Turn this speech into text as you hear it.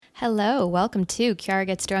Hello, welcome to Kiara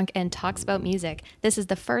Gets Drunk and Talks About Music. This is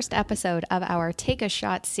the first episode of our Take a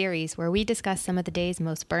Shot series where we discuss some of the day's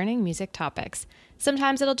most burning music topics.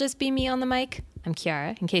 Sometimes it'll just be me on the mic. I'm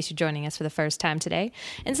Kiara, in case you're joining us for the first time today.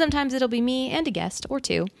 And sometimes it'll be me and a guest or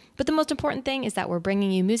two. But the most important thing is that we're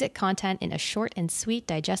bringing you music content in a short and sweet,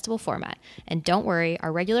 digestible format. And don't worry,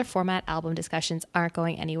 our regular format album discussions aren't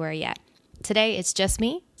going anywhere yet. Today, it's just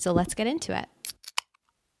me, so let's get into it.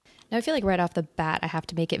 Now, I feel like right off the bat, I have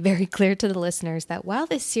to make it very clear to the listeners that while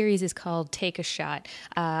this series is called Take a Shot,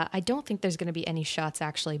 I don't think there's going to be any shots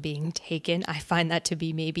actually being taken. I find that to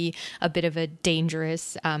be maybe a bit of a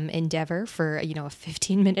dangerous endeavor for, a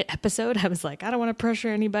 15-minute episode. I was like, I don't want to pressure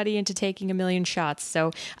anybody into taking a million shots.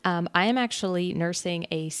 So I am actually nursing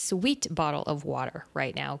a sweet bottle of water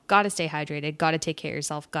right now. Got to stay hydrated, got to take care of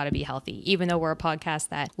yourself, got to be healthy. Even though we're a podcast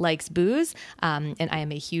that likes booze, and I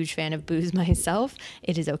am a huge fan of booze myself,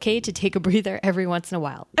 it is okay to take a breather every once in a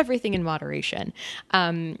while. Everything in moderation.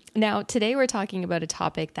 Now, today we're talking about a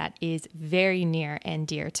topic that is very near and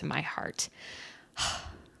dear to my heart,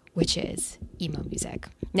 which is emo music.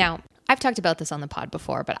 Now, I've talked about this on the pod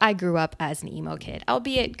before, but I grew up as an emo kid,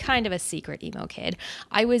 albeit kind of a secret emo kid.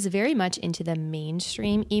 I was very much into the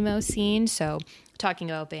mainstream emo scene, so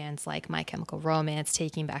talking about bands like My Chemical Romance,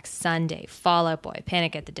 Taking Back Sunday, Fall Out Boy,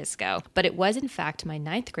 Panic at the Disco. But it was in fact my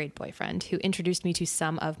 9th grade boyfriend who introduced me to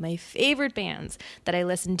some of my favorite bands that I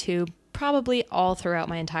listened to probably all throughout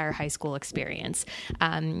my entire high school experience.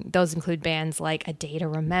 Those include bands like A Day to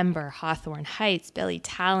Remember, Hawthorne Heights, Billy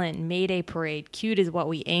Talent, Mayday Parade, Cute is What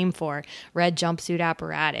We Aim For, Red Jumpsuit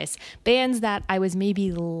Apparatus, bands that I was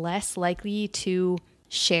maybe less likely to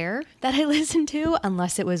share that I listened to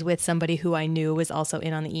unless it was with somebody who I knew was also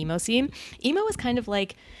in on the emo scene. Emo was kind of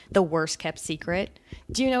like the worst kept secret.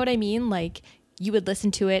 Do you know what I mean? Like, you would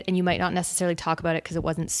listen to it and you might not necessarily talk about it because it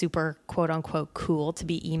wasn't super quote unquote cool to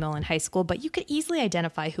be emo in high school, but you could easily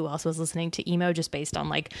identify who else was listening to emo just based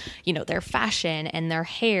on their fashion and their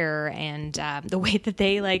hair and the way that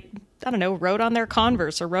they rode on their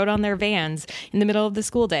Converse or rode on their Vans in the middle of the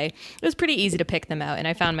school day. It was pretty easy to pick them out, and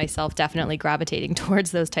I found myself definitely gravitating towards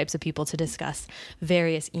those types of people to discuss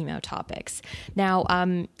various emo topics. Now,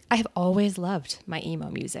 I have always loved my emo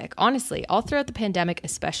music. Honestly, all throughout the pandemic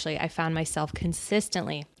especially, I found myself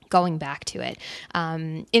consistently going back to it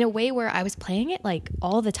in a way where I was playing it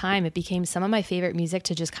all the time. It became some of my favorite music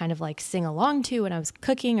to just kind of sing along to when I was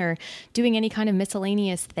cooking or doing any kind of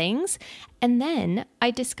miscellaneous things. And then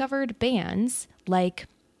I discovered bands like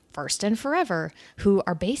First and Forever, who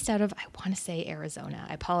are based out of, I want to say Arizona.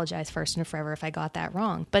 I apologize, First and Forever, if I got that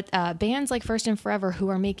wrong. But bands like First and Forever who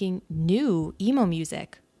are making new emo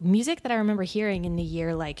music that I remember hearing in the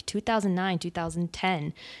year 2009,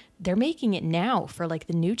 2010, they're making it now for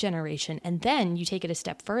the new generation. And then you take it a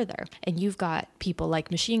step further and you've got people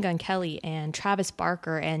like Machine Gun Kelly and Travis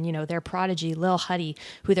Barker and, their prodigy Lil Huddy,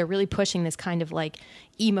 who they're really pushing this kind of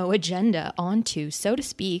emo agenda onto, so to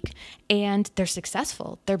speak. And they're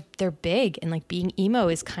successful. They're big, and being emo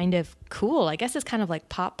is kind of cool. I guess it's kind of like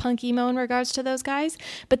pop punk emo in regards to those guys.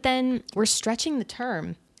 But then we're stretching the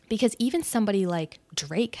term, because even somebody like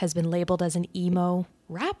Drake has been labeled as an emo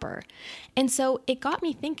rapper. And so it got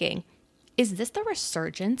me thinking, is this the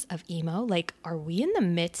resurgence of emo? Are we in the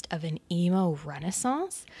midst of an emo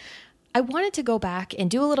renaissance? I wanted to go back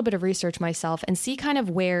and do a little bit of research myself and see kind of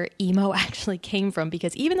where emo actually came from,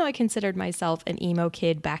 because even though I considered myself an emo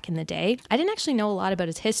kid back in the day, I didn't actually know a lot about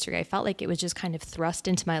its history. I felt like it was just kind of thrust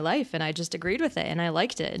into my life and I just agreed with it and I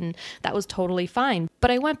liked it, and that was totally fine.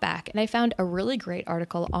 But I went back and I found a really great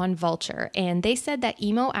article on Vulture, and they said that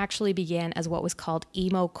emo actually began as what was called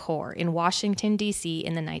emo core in Washington, D.C.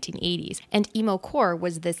 in the 1980s. And emo core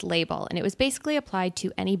was this label, and it was basically applied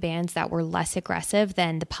to any bands that were less aggressive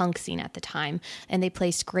than the punk scene at the time, and they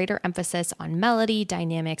placed greater emphasis on melody,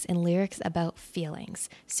 dynamics, and lyrics about feelings.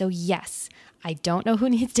 So yes, I don't know who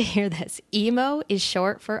needs to hear this. Emo is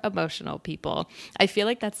short for emotional people. I feel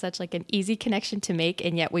like that's such an easy connection to make,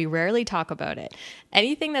 and yet we rarely talk about it.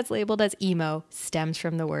 Anything that's labeled as emo stems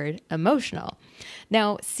from the word emotional.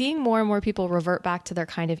 Now, seeing more and more people revert back to their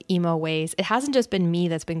kind of emo ways, it hasn't just been me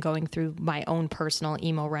that's been going through my own personal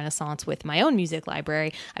emo renaissance with my own music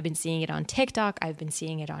library. I've been seeing it on TikTok. I've been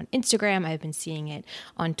seeing it on Instagram. I've been seeing it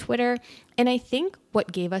on Twitter. And I think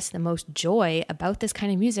what gave us the most joy about this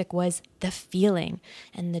kind of music was the feeling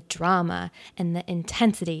and the drama and the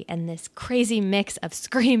intensity and this crazy mix of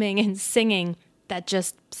screaming and singing that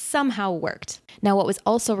just somehow worked. Now, what was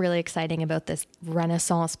also really exciting about this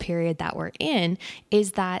Renaissance period that we're in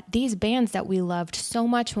is that these bands that we loved so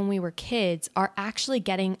much when we were kids are actually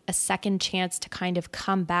getting a second chance to kind of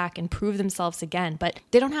come back and prove themselves again, but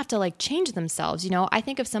they don't have to like change themselves. You know, I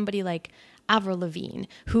think of somebody like Avril Lavigne,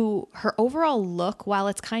 who her overall look, while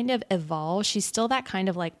it's kind of evolved, she's still that kind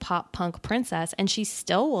of like pop punk princess, and she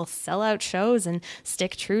still will sell out shows and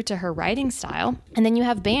stick true to her writing style. And then you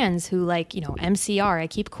have bands who like, you know, MCR, I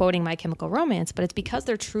keep quoting My Chemical Romance, but it's because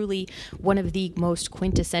they're truly one of the most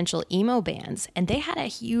quintessential emo bands. And they had a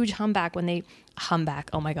huge comeback when they,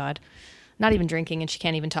 oh my God, not even drinking and she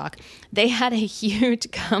can't even talk. They had a huge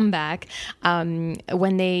comeback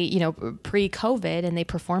when they, you know, pre-COVID, and they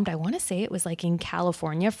performed, I want to say it was like in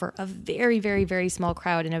California for a very, very, very small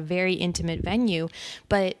crowd in a very intimate venue.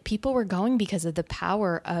 But people were going because of the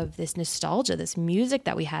power of this nostalgia, this music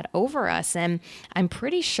that we had over us. And I'm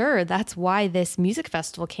pretty sure that's why this music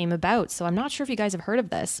festival came about. So I'm not sure if you guys have heard of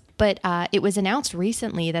this, but it was announced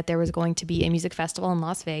recently that there was going to be a music festival in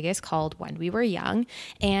Las Vegas called When We Were Young,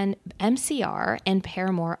 and MCR and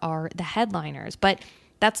Paramore are the headliners. But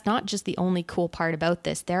that's not just the only cool part about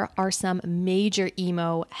this. There are some major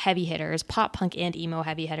emo heavy hitters, pop punk and emo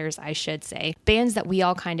heavy hitters, I should say. Bands that we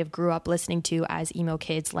all kind of grew up listening to as emo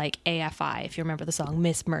kids, like AFI, if you remember the song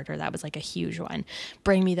Miss Murder, that was like a huge one.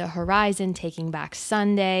 Bring Me the Horizon, Taking Back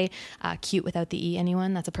Sunday, Cute Without the E,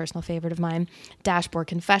 anyone? That's a personal favorite of mine. Dashboard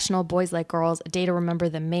Confessional, Boys Like Girls, A Day to Remember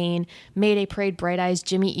the Maine, Mayday Parade, Bright Eyes,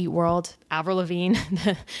 Jimmy Eat World, Avril Lavigne,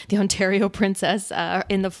 the Ontario Princess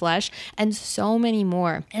in the flesh, and so many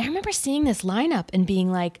more. And I remember seeing this lineup and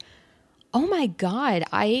being like, oh my God,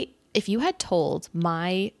 if you had told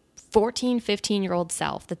my 14, 15-year-old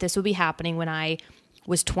self that this would be happening when I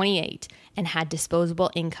was 28 and had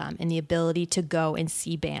disposable income and the ability to go and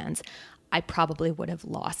see bands, I probably would have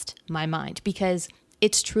lost my mind, because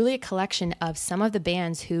it's truly a collection of some of the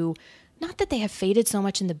bands who, not that they have faded so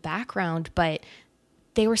much in the background, but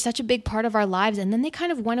they were such a big part of our lives, and then they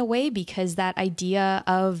kind of went away because that idea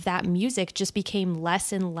of that music just became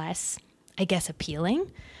less and less, I guess,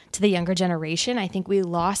 appealing to the younger generation. I think we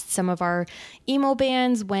lost some of our emo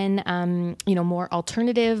bands when, more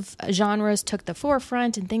alternative genres took the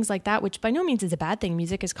forefront and things like that, which by no means is a bad thing.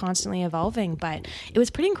 Music is constantly evolving, but it was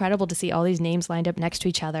pretty incredible to see all these names lined up next to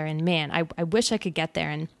each other. And man, I wish I could get there,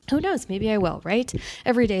 and who knows, maybe I will, right?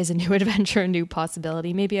 Every day is a new adventure, a new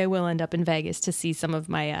possibility. Maybe I will end up in Vegas to see some of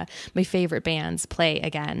my favorite bands play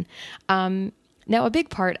again. Now, a big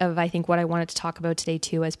part of, I think, what I wanted to talk about today,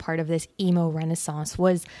 too, as part of this emo renaissance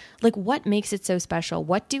was, like, what makes it so special?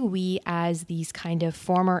 What do we, as these kind of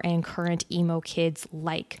former and current emo kids,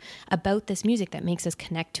 like about this music that makes us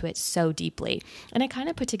connect to it so deeply? And I kind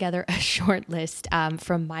of put together a short list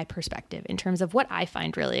from my perspective in terms of what I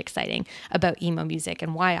find really exciting about emo music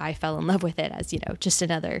and why I fell in love with it as, just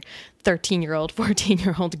another 13-year-old,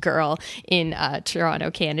 14-year-old girl in Toronto,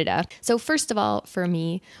 Canada. So first of all, for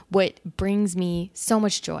me, what brings me so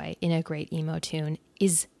much joy in a great emo tune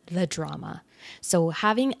is the drama. So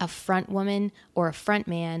having a front woman or a front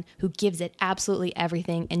man who gives it absolutely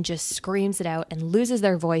everything and just screams it out and loses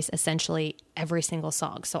their voice essentially every single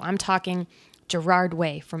song. So I'm talking Gerard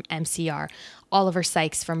Way from MCR, Oliver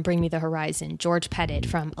Sykes from Bring Me the Horizon, George Pettit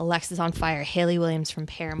from Alexisonfire, Hayley Williams from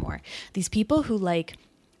Paramore. These people who, like,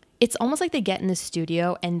 it's almost like they get in the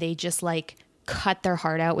studio and they just like cut their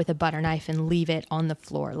heart out with a butter knife and leave it on the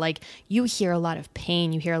floor. Like, you hear a lot of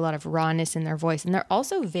pain, you hear a lot of rawness in their voice, and they're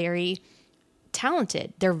also very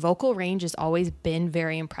talented. Their vocal range has always been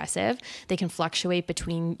very impressive. They can fluctuate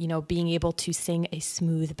between, being able to sing a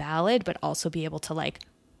smooth ballad, but also be able to like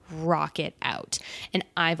rock it out. And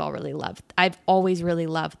I've always really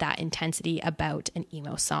loved that intensity about an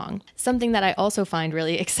emo song. Something that I also find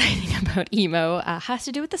really exciting about emo has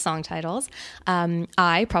to do with the song titles.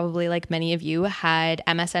 I, probably like many of you, had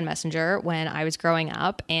MSN Messenger when I was growing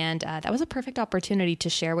up, and that was a perfect opportunity to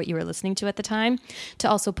share what you were listening to at the time, to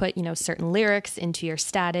also put, certain lyrics into your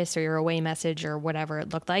status or your away message or whatever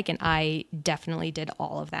it looked like, and I definitely did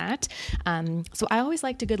all of that. So I always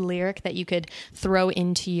liked a good lyric that you could throw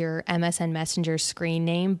into your MSN Messenger screen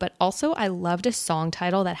name, but also I loved a song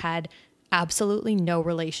title that had absolutely no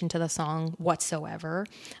relation to the song whatsoever.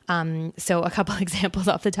 So a couple examples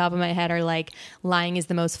off the top of my head are like, Lying is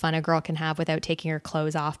the Most Fun a Girl Can Have Without Taking Her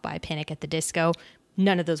Clothes Off by Panic at the Disco.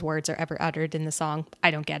 None of those words are ever uttered in the song. I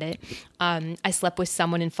don't get it. I Slept with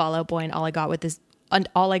Someone in Fall Out Boy, and all I got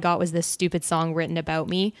was this stupid song written about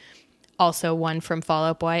me. Also one from Fall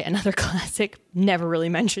Out Boy, another classic, never really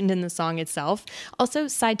mentioned in the song itself. Also,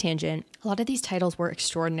 side tangent, a lot of these titles were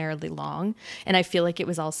extraordinarily long, and I feel like it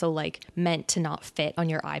was also like meant to not fit on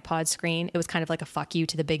your iPod screen. It was kind of like a fuck you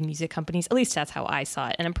to the big music companies. At least that's how I saw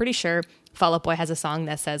it. And I'm pretty sure Fall Out Boy has a song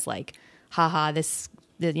that says like, haha, this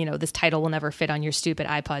title will never fit on your stupid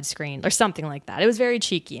iPod screen or something like that. It was very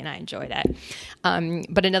cheeky and I enjoyed it.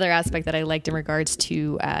 But another aspect that I liked in regards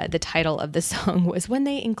to the title of the song was when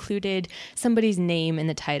they included somebody's name in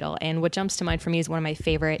the title. And what jumps to mind for me is one of my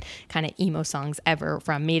favorite kind of emo songs ever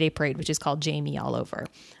from Mayday Parade, which is called Jamie All Over.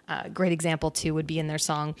 Great example too would be in their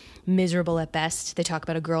song Miserable at Best. They talk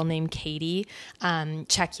about a girl named Katie.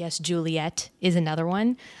 Check Yes Juliet is another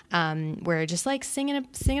one where just like singing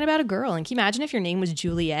about a girl. And can you imagine if your name was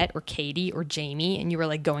Juliet or Katie or Jamie and you were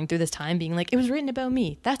like going through this time being like, it was written about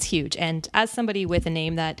me. That's huge. And as somebody with a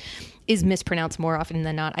name that is mispronounced more often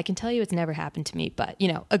than not, I can tell you it's never happened to me, but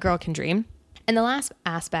a girl can dream. And the last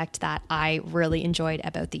aspect that I really enjoyed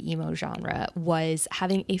about the emo genre was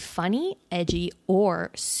having a funny, edgy,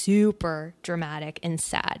 or super dramatic and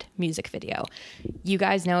sad music video. You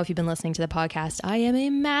guys know, if you've been listening to the podcast, I am a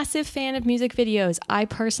massive fan of music videos. I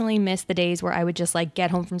personally miss the days where I would just like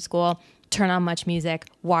get home from school, turn on Much Music,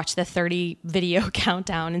 watch the 30 video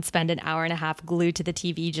countdown, and spend an hour and a half glued to the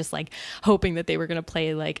TV just like hoping that they were going to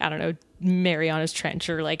play like, I don't know, Mariana's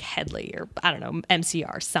Trench or like Headley or I don't know,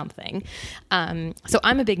 MCR something. So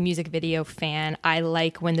I'm a big music video fan. I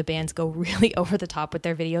like when the bands go really over the top with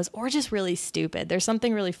their videos or just really stupid. There's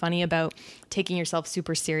something really funny about taking yourself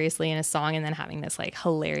super seriously in a song and then having this like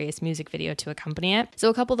hilarious music video to accompany it. So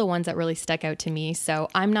a couple of the ones that really stuck out to me. So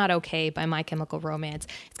I'm Not Okay by My Chemical Romance.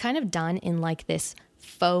 It's kind of done in like this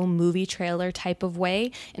faux movie trailer type of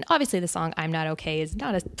way. And obviously the song I'm Not Okay is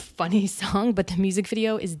not a funny song, but the music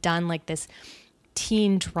video is done like this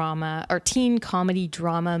teen drama or teen comedy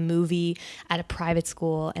drama movie at a private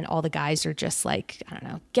school, and all the guys are just like, I don't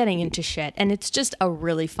know, getting into shit, and it's just a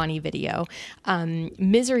really funny video.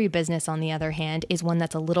 Misery Business, on the other hand, is one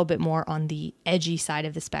that's a little bit more on the edgy side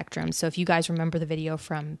of the spectrum. So if you guys remember the video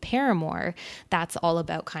from Paramore, that's all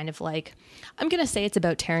about kind of like, I'm gonna say it's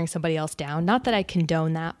about tearing somebody else down, not that I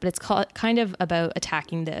condone that, but it's kind of about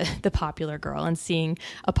attacking the popular girl and seeing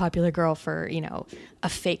a popular girl for, a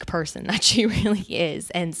fake person that she really is.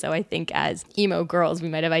 And so I think as emo girls, we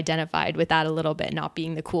might have identified with that a little bit, not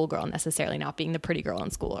being the cool girl necessarily, not being the pretty girl in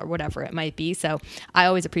school or whatever it might be. So I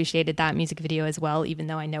always appreciated that music video as well, even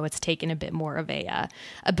though I know it's taken a bit more of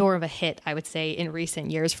a hit, I would say, in recent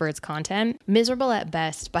years for its content. Miserable at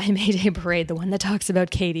Best by Mayday Parade, the one that talks about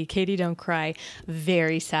Katie Don't Cry,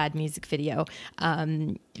 very sad music video.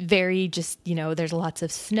 Very just, there's lots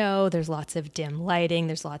of snow, there's lots of dim lighting,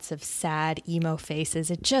 there's lots of sad emo faces.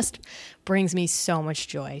 It just brings me so much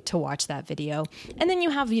joy to watch that video. And then you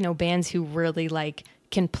have, bands who really like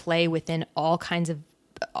can play within all kinds of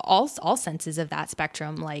all senses of that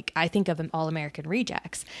spectrum. Like I think of All American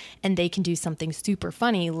Rejects, and they can do something super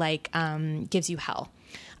funny like Gives You Hell.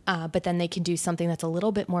 But then they can do something that's a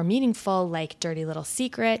little bit more meaningful, like Dirty Little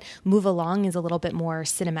Secret. Move Along is a little bit more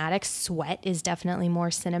cinematic. Sweat is definitely more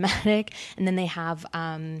cinematic. And then they have,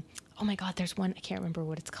 oh my God, there's one, I can't remember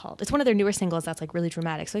what it's called. It's one of their newer singles that's like really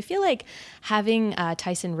dramatic. So I feel like having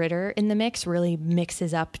Tyson Ritter in the mix really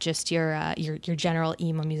mixes up just your general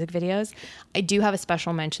emo music videos. I do have a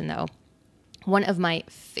special mention though. One of my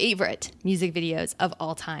favorite music videos of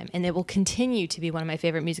all time, and it will continue to be one of my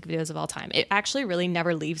favorite music videos of all time. It actually really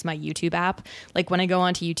never leaves my YouTube app. Like when I go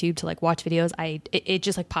onto YouTube to like watch videos, it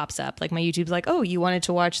just like pops up. Like my YouTube's like, oh, you wanted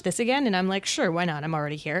to watch this again? And I'm like, sure, why not? I'm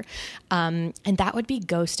already here. And that would be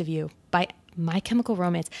Ghost of You by My Chemical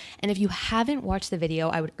Romance. And if you haven't watched the video,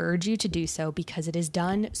 I would urge you to do so because it is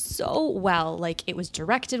done so well. Like it was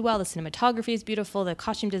directed well. The cinematography is beautiful. The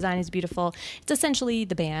costume design is beautiful. It's essentially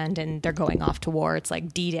the band and they're going off to war. It's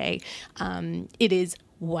like D-Day. It is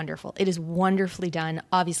wonderful. It is wonderfully done.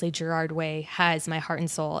 Obviously, Gerard Way has my heart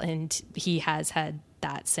and soul, and he has had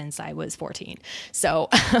that since I was 14. So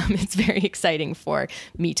it's very exciting for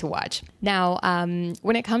me to watch. Now,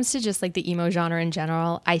 when it comes to just like the emo genre in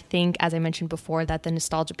general, I think, as I mentioned before, that the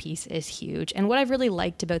nostalgia piece is huge. And what I've really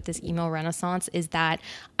liked about this emo renaissance is that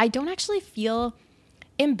I don't actually feel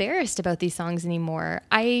embarrassed about these songs anymore.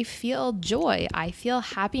 I feel joy. I feel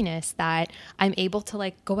happiness that I'm able to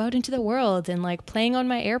like go out into the world, and like playing on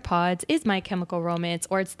my AirPods is My Chemical Romance,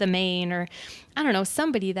 or it's The Main, or I don't know,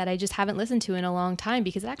 somebody that I just haven't listened to in a long time,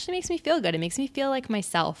 because it actually makes me feel good. It makes me feel like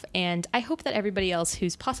myself. And I hope that everybody else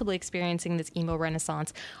who's possibly experiencing this emo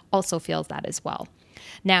renaissance also feels that as well.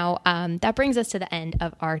 Now, that brings us to the end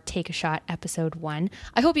of our Take a Shot episode 1.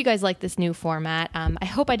 I hope you guys like this new format. I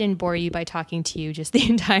hope I didn't bore you by talking to you just the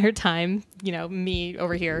entire time, me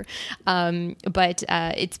over here. But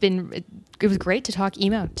it was great to talk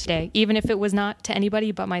emo today, even if it was not to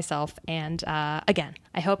anybody but myself. And again,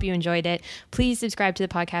 I hope you enjoyed it. Please subscribe to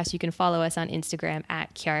the podcast. You can follow us on Instagram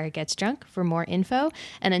at Kiara Gets Drunk for more info.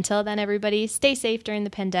 And until then, everybody, stay safe during the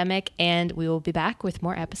pandemic, and we will be back with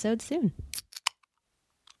more episodes soon.